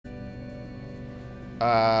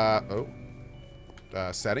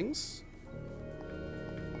Settings.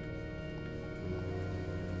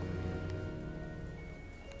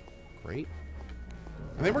 Great.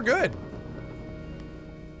 I think we're good.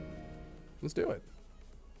 Let's do it.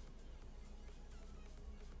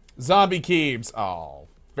 Zombie Keebs. Oh,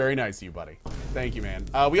 very nice of you, buddy. Thank you, man.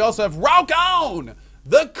 We also have Raukon,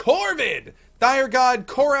 the Corvid, Dire God,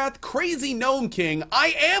 Korath, Crazy Gnome King,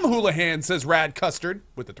 I Am Houlihan, says Rad Custard,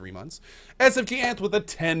 with the 3 months. SFG Anth with a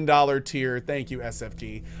 $10 tier. Thank you,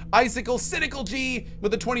 SFG. Icicle, Cynical G,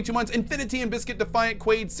 with the 22 months. Infinity and Biscuit, Defiant,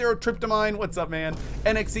 Quaid, Serotryptamine, what's up, man?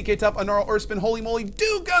 NXCK Top, Anara Urspin, Holy Moly,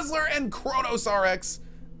 Do Guzzler, and Kronos RX.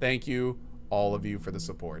 Thank you, all of you, for the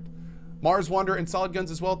support. Mars Wander and Solid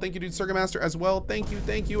Guns as well. Thank you, dude. Circumaster as well. Thank you,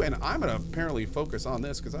 thank you. And I'm going to apparently focus on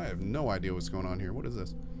this because I have no idea what's going on here. What is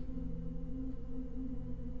this?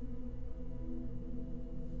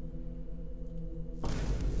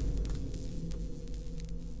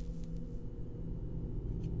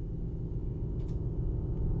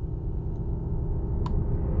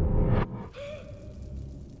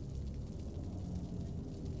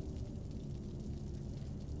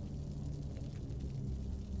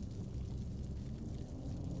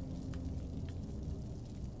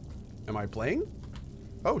 Am I playing?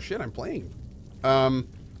 Oh shit, I'm playing.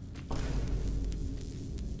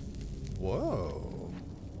 Whoa.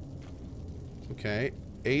 Okay.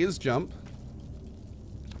 A is jump.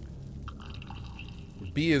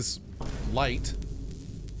 B is light.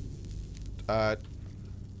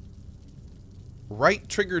 Right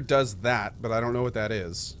trigger does that, but I don't know what that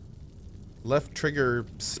is. Left trigger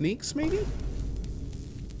sneaks, maybe?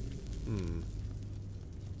 Hmm.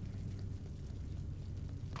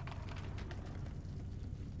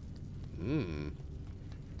 Hmm.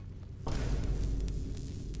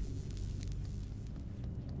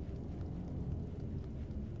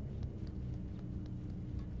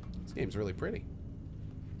 This game's really pretty.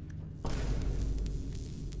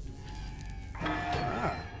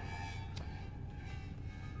 Ah.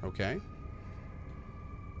 Okay.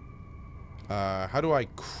 How do I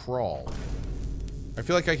crawl? I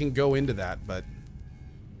feel like I can go into that, but...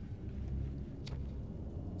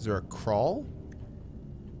 Is there a crawl?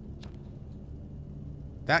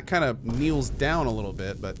 That kind of kneels down a little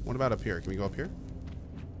bit, but what about up here? Can we go up here?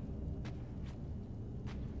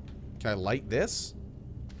 Can I light this?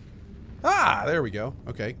 Ah, there we go.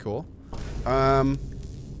 Okay, cool.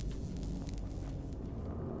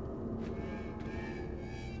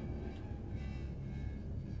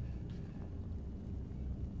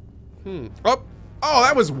 Oh,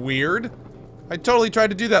 that was weird. I totally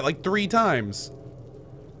tried to do that like 3 times.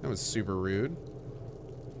 That was super rude.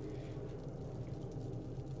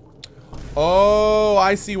 Oh,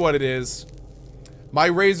 I see what it is. My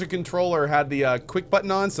Razer controller had the quick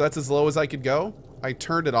button on, so that's as low as I could go. I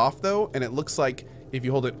turned it off, though, and it looks like if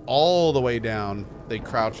you hold it all the way down, they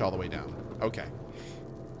crouch all the way down. Okay.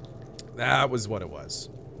 That was what it was.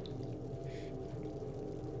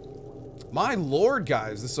 My lord,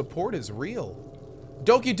 guys, the support is real.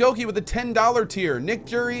 Doki Doki with the $10 tier. Nick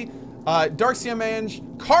Jury, Darcia Mange,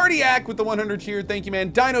 Cardiac with the 100 tier. Thank you, man.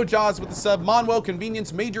 Dino Jaws with the sub. Monwell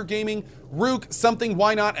Convenience, Major Gaming, Rook, Something,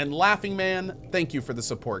 Why Not, and Laughing Man. Thank you for the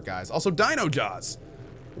support, guys. Also, Dino Jaws.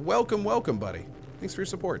 Welcome, welcome, buddy. Thanks for your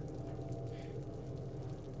support.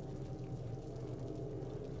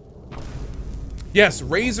 Yes,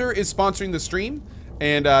 Razer is sponsoring the stream,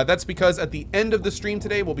 and that's because at the end of the stream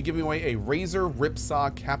today, we'll be giving away a Razer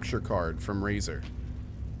Ripsaw capture card from Razer.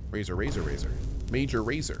 Razer. Major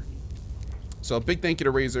Razer. So a big thank you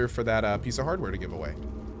to Razer for that piece of hardware to give away.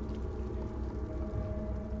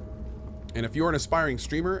 And if you're an aspiring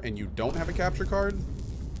streamer and you don't have a capture card,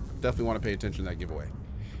 definitely want to pay attention to that giveaway.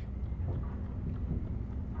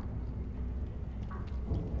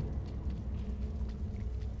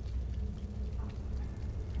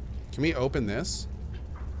 Can we open this?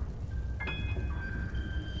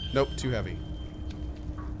 Nope, too heavy.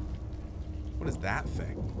 What is that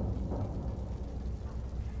thing?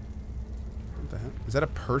 What the heck? Is that a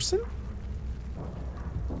person?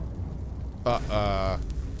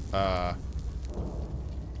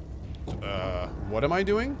 What am I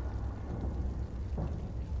doing?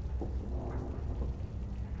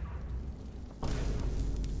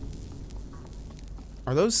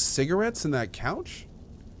 Are those cigarettes in that couch?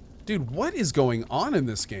 Dude, what is going on in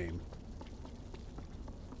this game?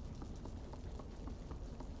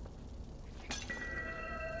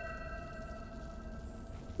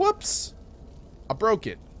 Whoops! I broke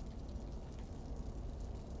it.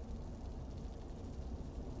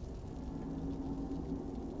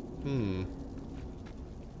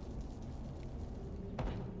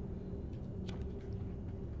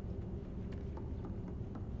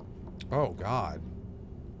 Oh, God.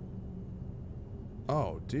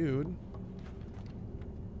 Oh, dude.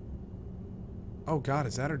 Oh, God,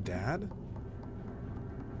 is that her dad?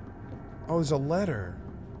 Oh, there's a letter.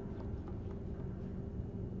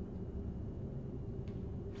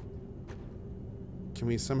 Can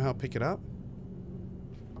we somehow pick it up?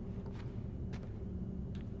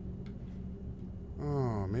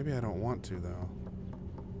 Oh, maybe I don't want to, though.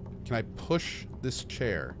 Can I push this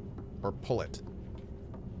chair? Or pull it?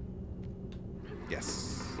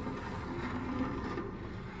 Yes.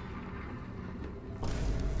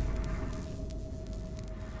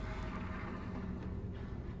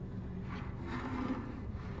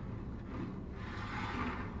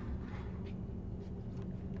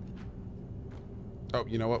 Oh,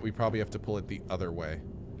 you know what? We probably have to pull it the other way.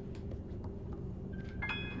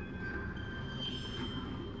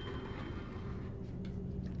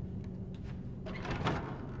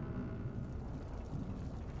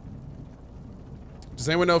 Does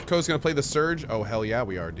anyone know if Co's gonna play the Surge? Oh, hell yeah,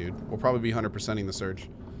 we are, dude. We'll probably be 100%ing the Surge.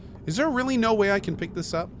 Is there really no way I can pick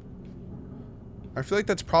this up? I feel like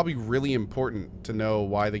that's probably really important to know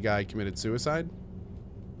why the guy committed suicide.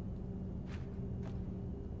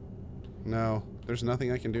 No, there's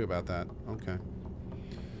nothing I can do about that. Okay.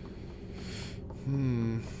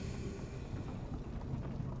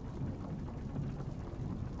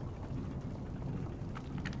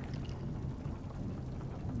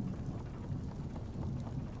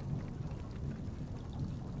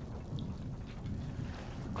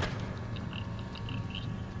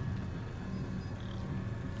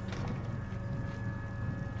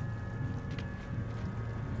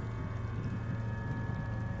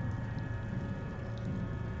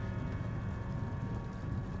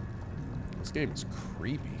 This game is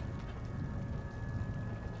creepy.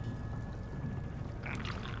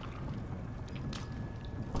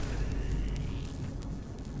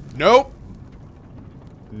 Nope.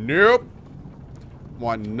 Nope.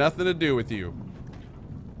 Want nothing to do with you.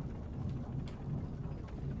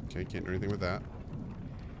 Okay, can't do anything with that.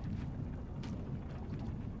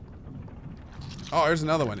 Oh, there's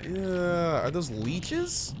another one. Are those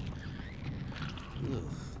leeches? Ugh.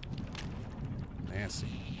 Nasty.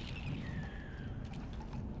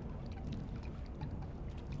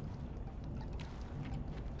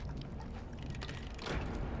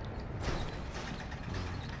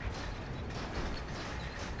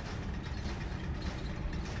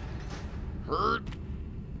 Hurt.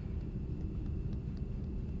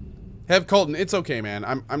 Have Colton, it's okay, man.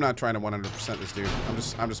 I'm not trying to 100% this dude.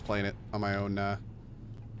 I'm just playing it on my own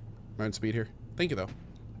speed here. Thank you though.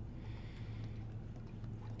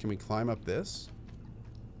 Can we climb up this?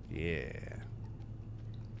 Yeah.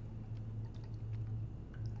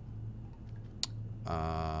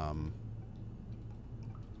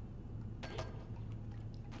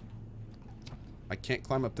 I can't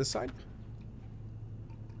climb up this side?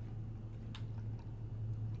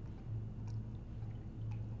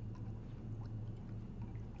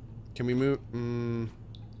 Can we move?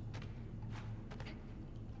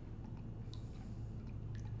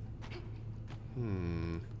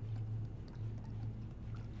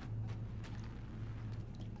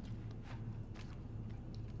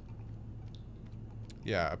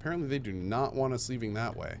 Yeah, apparently they do not want us leaving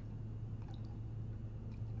that way.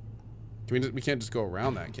 Can we can't just go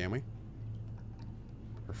around that, can we?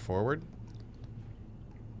 Or forward?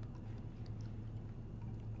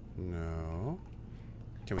 No.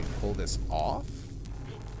 Can we pull this off?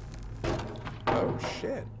 Oh,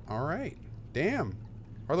 shit. All right. Damn.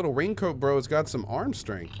 Our little raincoat bro's got some arm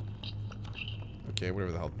strength. Okay,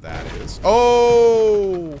 whatever the hell that is.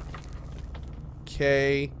 Oh!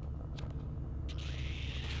 Okay.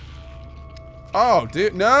 Oh,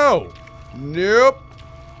 dude, no! Nope.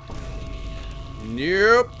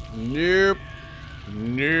 Nope. Nope.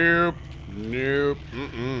 Nope. Nope.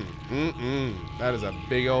 That is a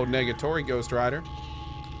big old negatory, Ghost Rider.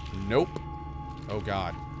 Nope. Oh,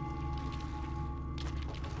 God.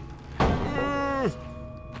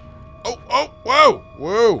 Oh, whoa!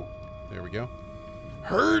 Whoa! There we go.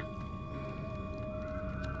 Hurt!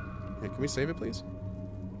 Hey, can we save it, please?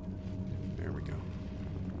 There we go.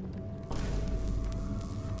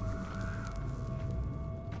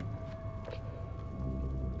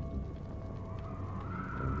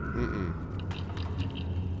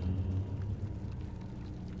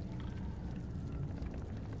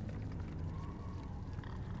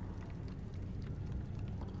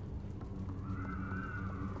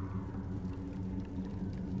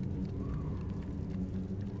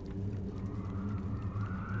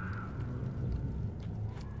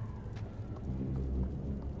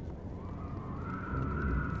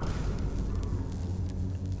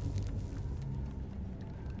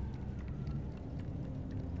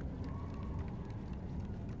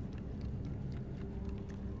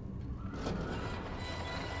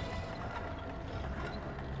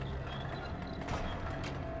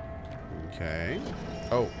 Okay.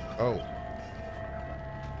 Oh, oh.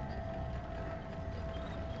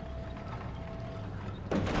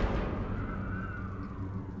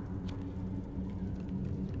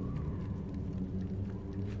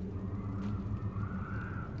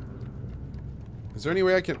 Is there any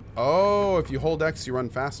way I can... Oh, if you hold X, you run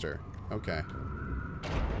faster. Okay.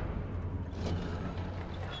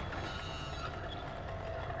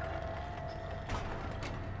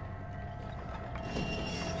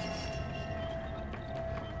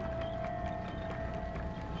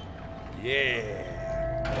 Yeah.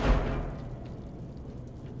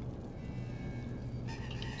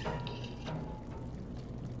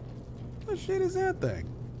 What shit is that thing?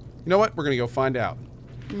 You know what? We're gonna go find out.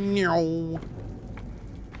 Meow.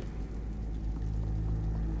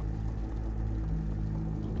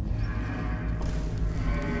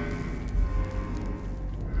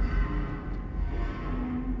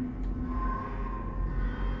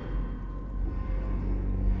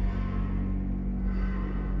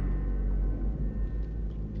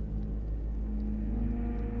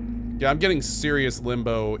 Yeah, I'm getting serious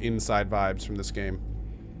Limbo Inside vibes from this game.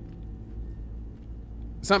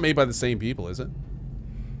 It's not made by the same people, is it?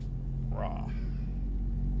 Raw.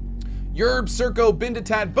 Yerb, Circo,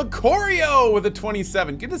 Bindatat, Bacorio with a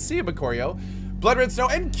 27. Good to see you, Bacorio. Blood Red Snow,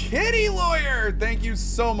 and Kitty Lawyer. Thank you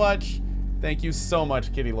so much. Thank you so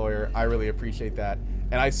much, Kitty Lawyer. I really appreciate that.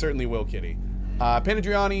 And I certainly will, Kitty.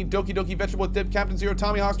 Panadriani, Doki Doki, Vegetable Dip, Captain Zero,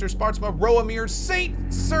 Tommy Hoster, Spartsma, Roamir,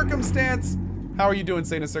 Saint Circumstance. How are you doing,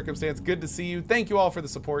 Saint of Circumstance? Good to see you. Thank you all for the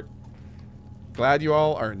support. Glad you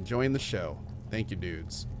all are enjoying the show. Thank you,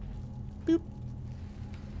 dudes. Boop.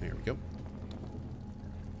 There we go.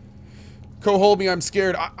 Hold me, I'm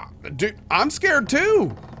scared. Dude, I'm scared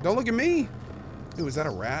too. Don't look at me. Ooh, is that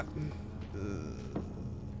a rat?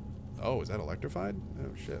 Oh, is that electrified?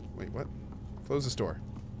 Oh, shit. Wait, what? Close this door.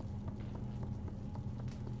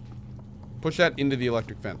 Push that into the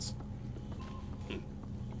electric fence. Oh,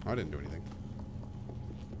 I didn't do anything.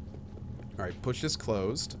 Alright, push this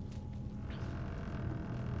closed.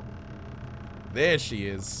 There she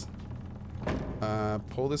is.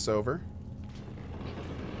 Pull this over.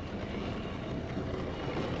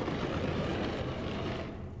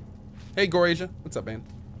 Hey, Gorasia. What's up, man?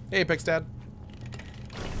 Hey, Apex Dad.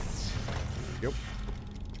 There we go.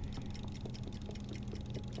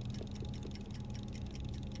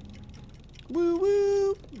 Woo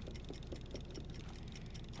woo.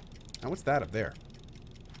 Now, what's that up there?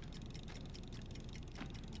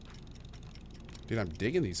 Dude, I'm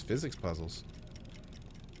digging these physics puzzles.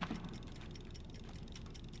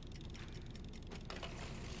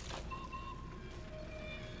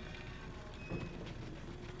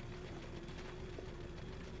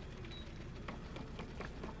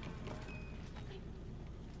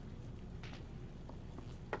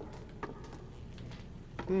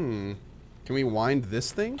 Can we wind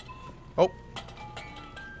this thing? Oh.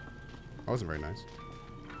 That wasn't very nice.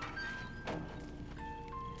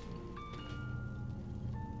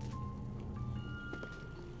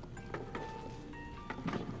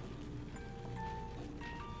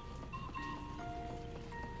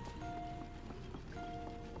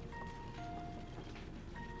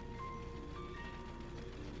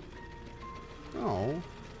 Oh,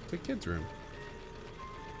 it's a kid's room.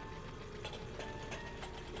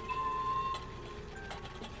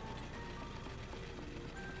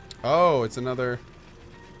 Oh, it's another...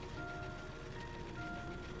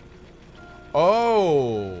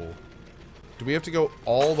 Oh! Do we have to go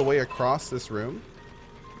all the way across this room?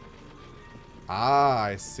 Ah,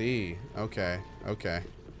 I see. Okay, okay.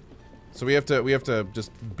 So we have to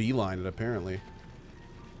just beeline it, apparently.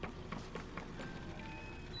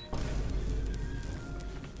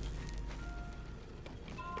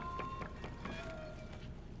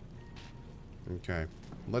 Okay,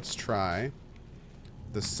 let's try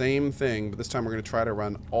the same thing, but this time we're going to try to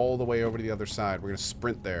run all the way over to the other side. We're going to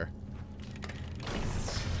sprint there.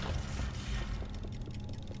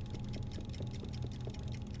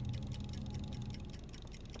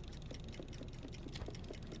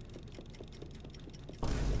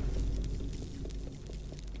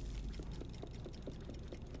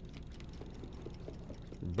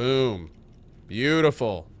 Boom.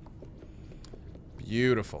 Beautiful.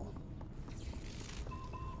 Beautiful.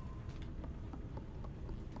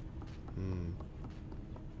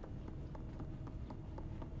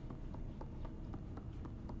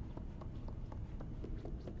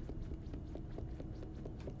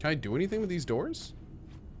 Can I do anything with these doors?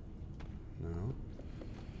 No.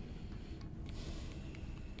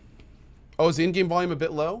 Oh, is the in-game volume a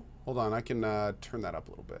bit low? Hold on, I can turn that up a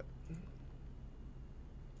little bit.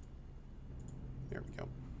 There we go.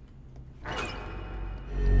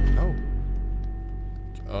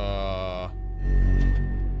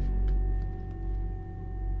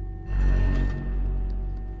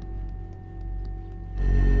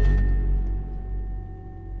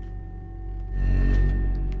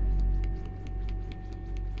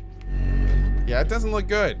 That doesn't look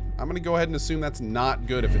good. I'm gonna go ahead and assume that's not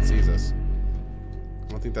good if it sees us. I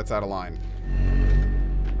don't think that's out of line.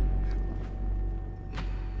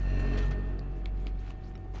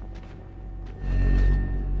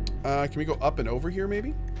 Can we go up and over here,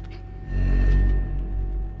 maybe?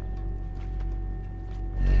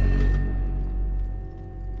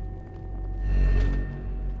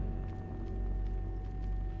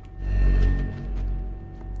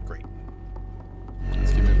 Great.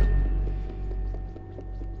 Let's keep moving.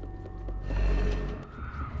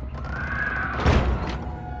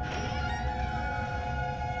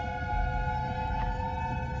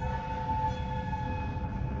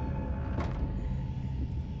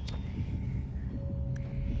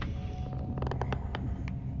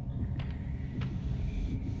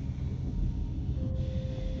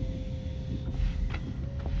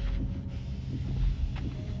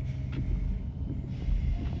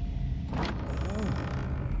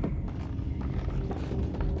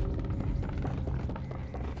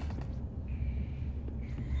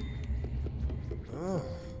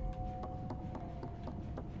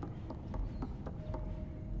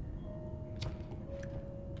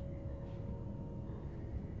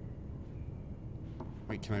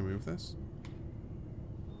 Wait, can I move this?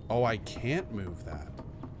 Oh, I can't move that.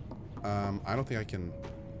 I don't think I can.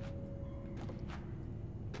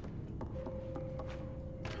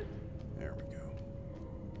 There we go.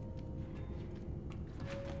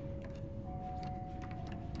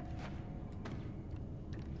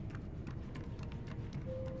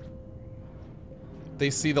 They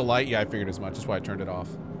see the light? Yeah, I figured as much. That's why I turned it off.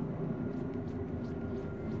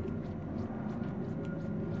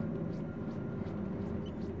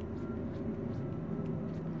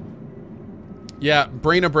 Yeah,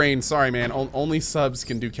 brain of brain. Sorry, man. Only subs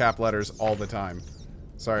can do cap letters all the time.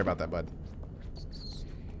 Sorry about that, bud.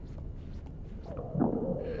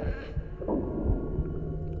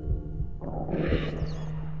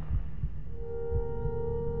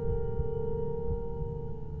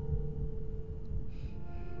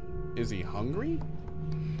 Is he hungry?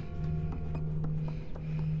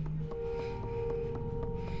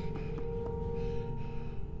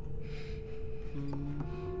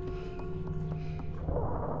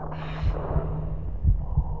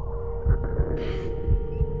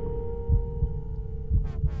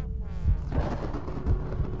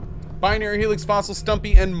 Binary Helix Fossil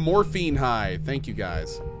Stumpy and Morphine High. Thank you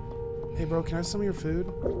guys. Hey bro, can I have some of your food?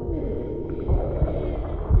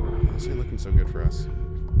 Why is he looking so good for us?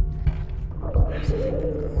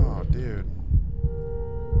 Oh, dude.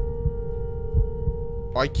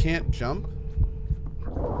 Oh, I can't jump?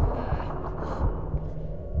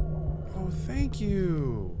 Oh, thank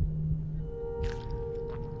you.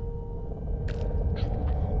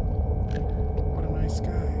 What a nice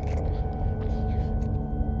guy.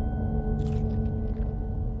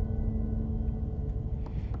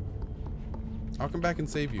 I'll come back and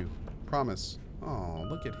save you. Promise. Oh,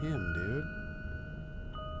 look at him, dude.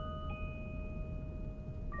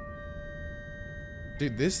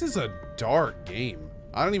 Dude, this is a dark game.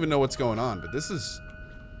 I don't even know what's going on, but this is...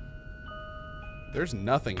 There's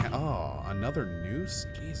nothing... Oh, another noose?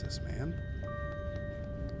 Jesus, man.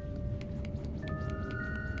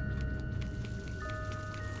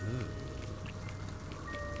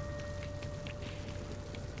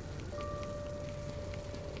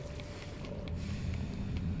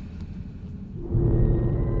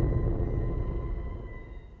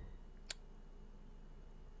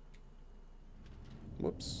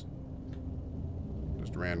 Whoops.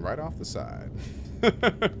 Just ran right off the side.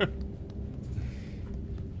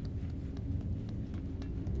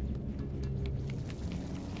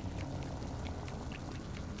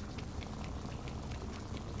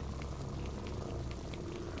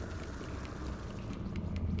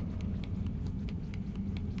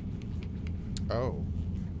 Oh.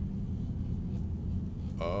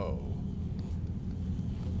 Oh.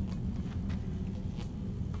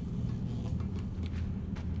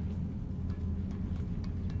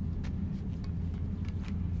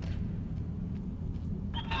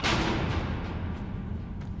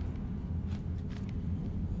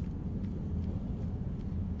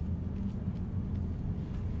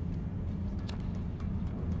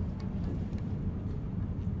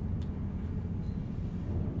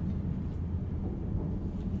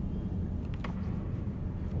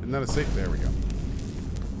 Not a safe. There we go.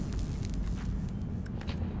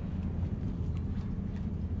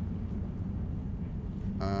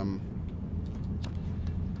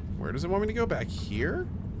 Where does it want me to go? Back here?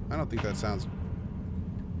 I don't think that sounds...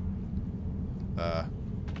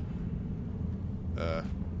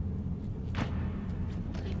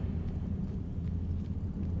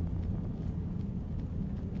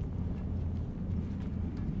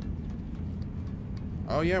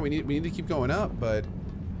 Oh yeah, we need to keep going up, but...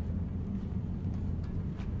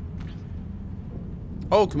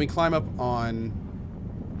 Oh, can we climb up on...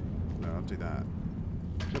 No, don't do that.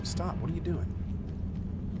 No, stop. What are you doing?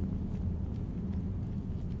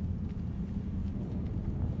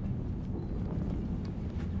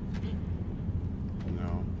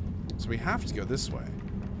 No. So we have to go this way.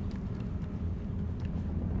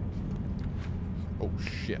 Oh,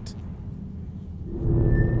 shit.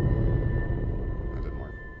 That didn't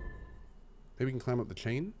work. Maybe we can climb up the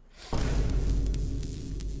chain?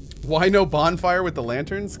 Why no bonfire with the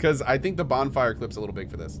lanterns? Because I think the bonfire clip's a little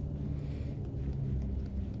big for this.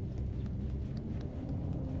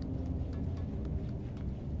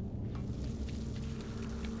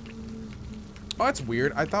 Oh, that's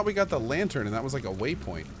weird. I thought we got the lantern and that was like a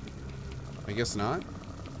waypoint. I guess not.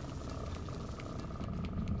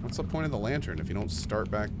 What's the point of the lantern if you don't start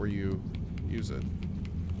back where you use it?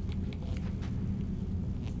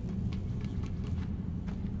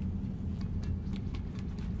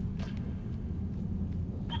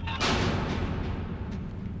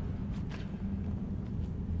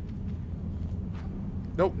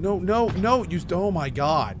 No, no, no, no. Oh my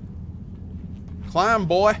god. Climb,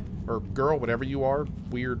 boy. Or girl, whatever you are.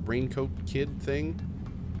 Weird raincoat kid thing.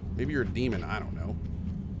 Maybe you're a demon. I don't know.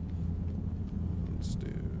 Let's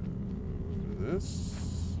do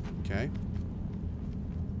this. Okay.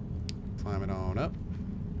 Climb it on up.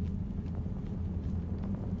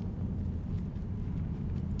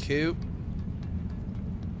 Cute.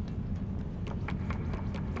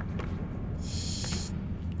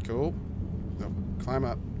 Cool. No, climb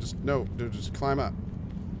up. Just climb up.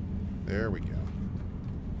 There we go.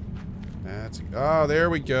 That's... Oh, there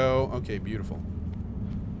we go. Okay, beautiful.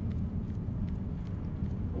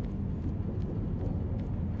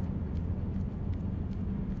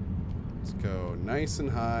 Let's go nice and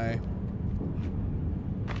high.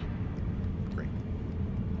 Great.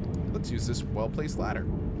 Let's use this well-placed ladder.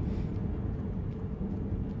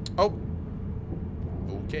 Oh.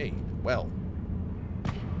 Okay. Well.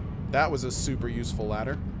 That was a super useful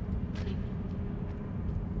ladder.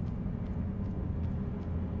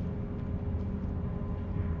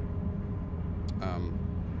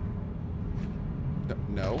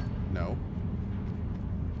 No, no.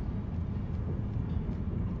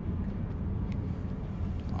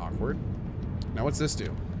 Awkward. Now what's this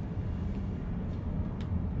do?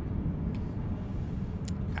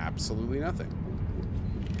 Absolutely nothing.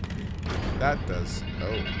 That does.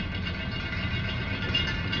 Oh.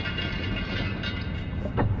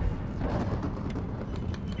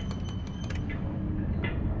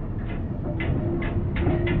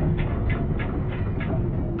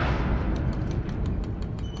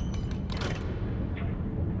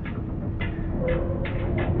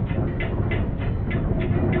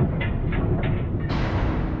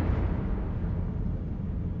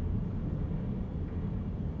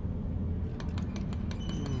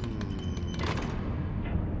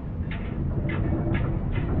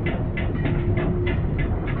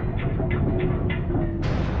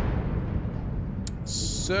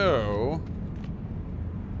 So,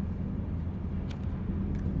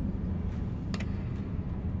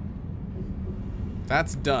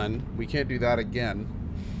 that's done. We can't do that again.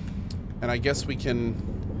 And I guess we can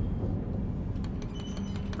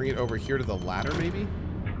bring it over here to the ladder, maybe?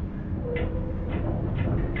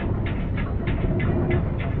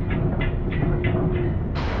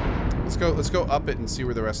 Let's go up it and see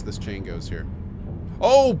where the rest of this chain goes here.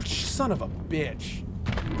 Oh, son of a bitch.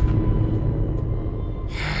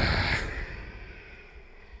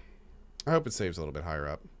 I hope it saves a little bit higher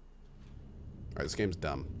up. Alright, this game's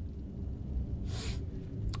dumb.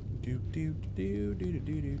 Do do do do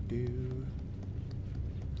do do do.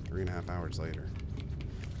 3.5 hours later.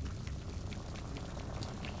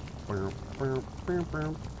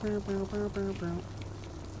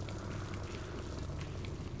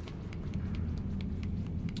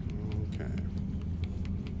 Okay.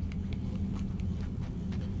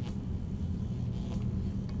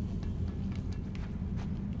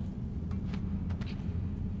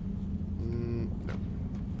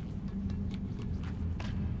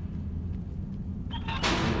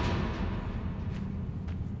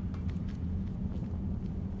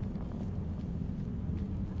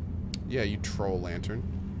 Yeah, you troll lantern.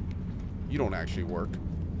 You don't actually work.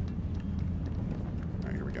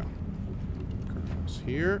 Alright, here we go. Goes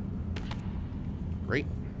here. Great.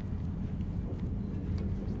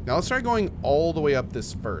 Now let's try going all the way up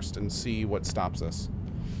this first and see what stops us.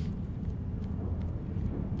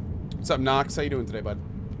 What's up, Nox? How you doing today, bud?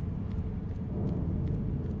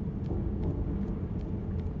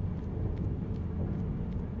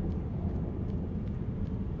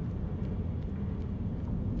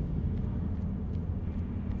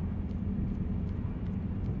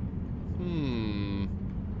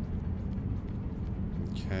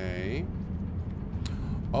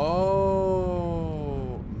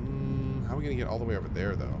 over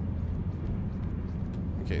there, though.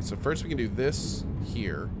 Okay, so first we can do this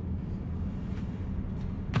here.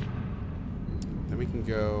 Then we can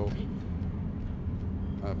go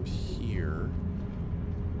up here.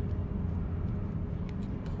 We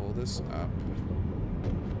can pull this up.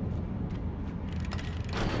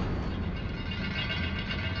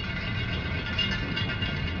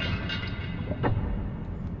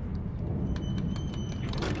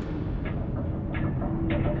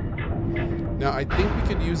 Now, I think we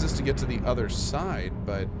could use this to get to the other side,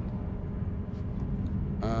 but...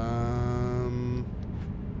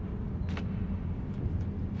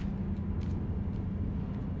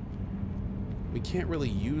 we can't really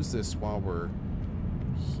use this while we're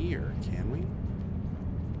here, can we?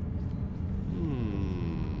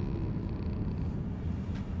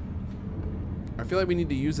 I feel like we need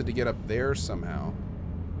to use it to get up there somehow.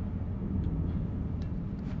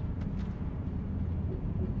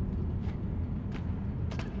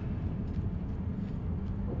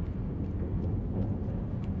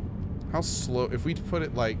 How slow, if we put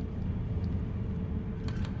it like,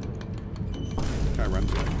 can I run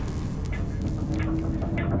to it?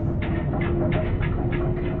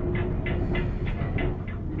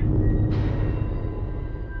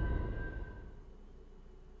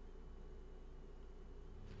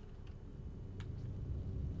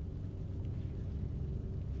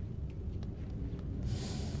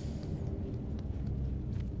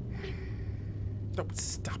 No,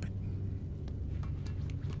 stop it.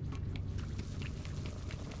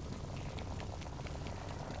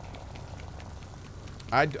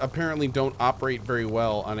 I apparently don't operate very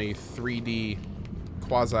well on a 3D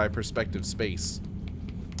quasi-perspective space.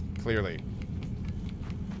 Clearly.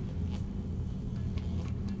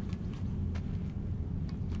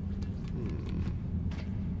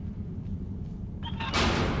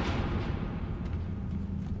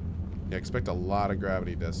 Yeah, expect a lot of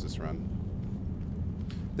gravity does this run.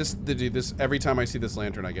 This every time I see this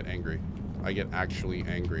lantern, I get angry. I get actually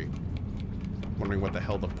angry. Wondering what the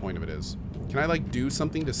hell the point of it is. Can I, like, do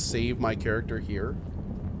something to save my character here?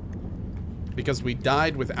 Because we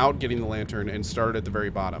died without getting the lantern and started at the very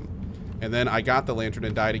bottom. And then I got the lantern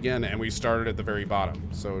and died again, and we started at the very bottom.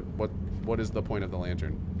 So what is the point of the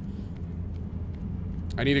lantern?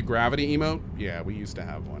 I need a gravity emote? Yeah, we used to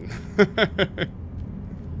have one.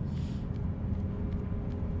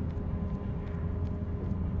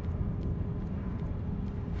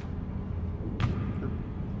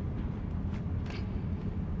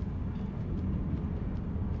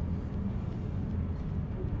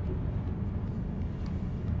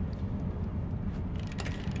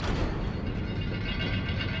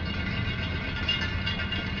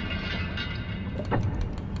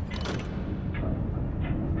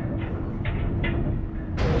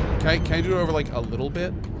 Can I do it over, like, a little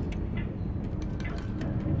bit?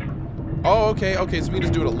 Oh, okay, okay, so we can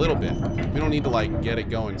just do it a little bit. We don't need to, like, get it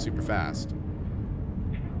going super fast.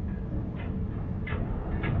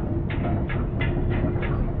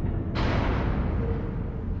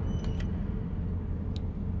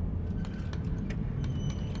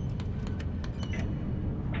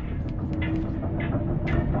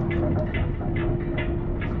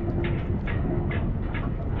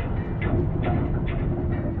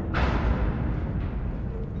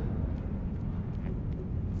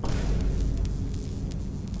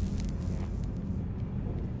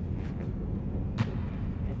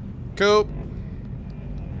 Cool.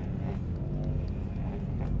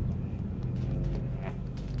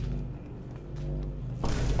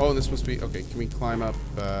 Oh, this must be... Okay, can we climb up...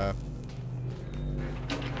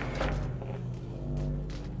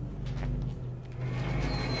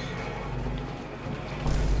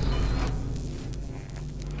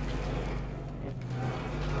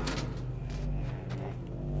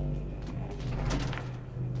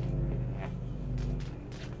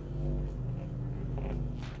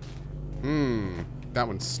 that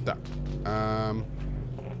one's stuck.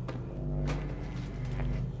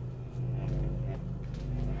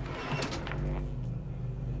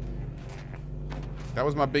 That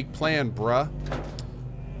was my big plan, bruh.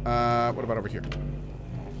 What about over here?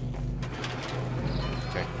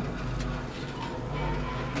 Okay.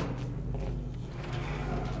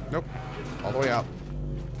 Nope. All the way out.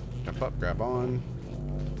 Jump up, grab on.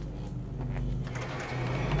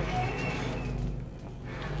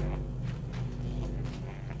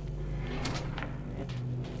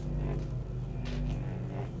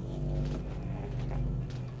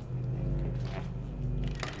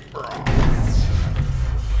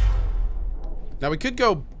 Now we could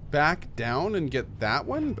go back down and get that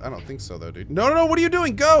one. I don't think so though, dude. No, no, no, what are you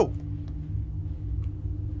doing? Go!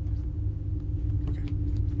 Okay.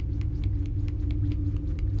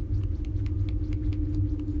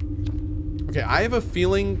 Okay, I have a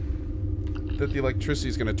feeling that the electricity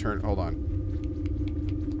is going to turn... Hold on.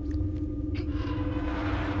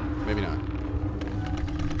 Maybe not.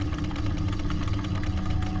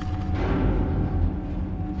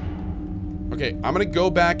 Okay, I'm going to go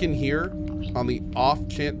back in here on the off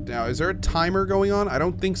chance... Now, is there a timer going on? I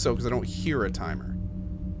don't think so, because I don't hear a timer.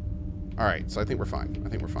 Alright, so I think we're fine. I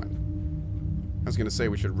think we're fine. I was going to say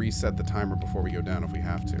we should reset the timer before we go down if we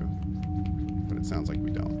have to. But it sounds like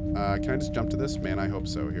we don't. Can I just jump to this? Man, I hope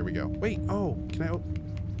so. Here we go. Wait, oh, can I...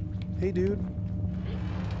 Hey, dude.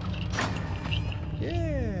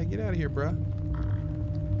 Yeah, get out of here, bruh.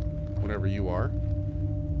 Whatever you are.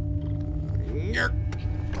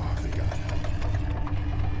 Oh, thank God.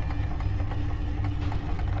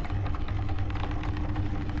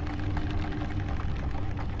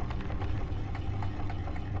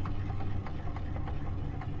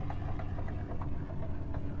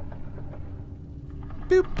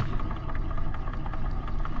 Boop.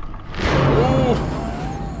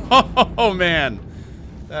 Oh. Oh, man.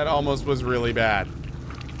 That almost was really bad.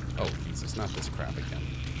 Oh, Jesus, not this crap again.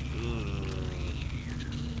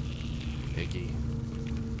 Icky.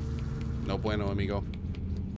 No bueno, amigo.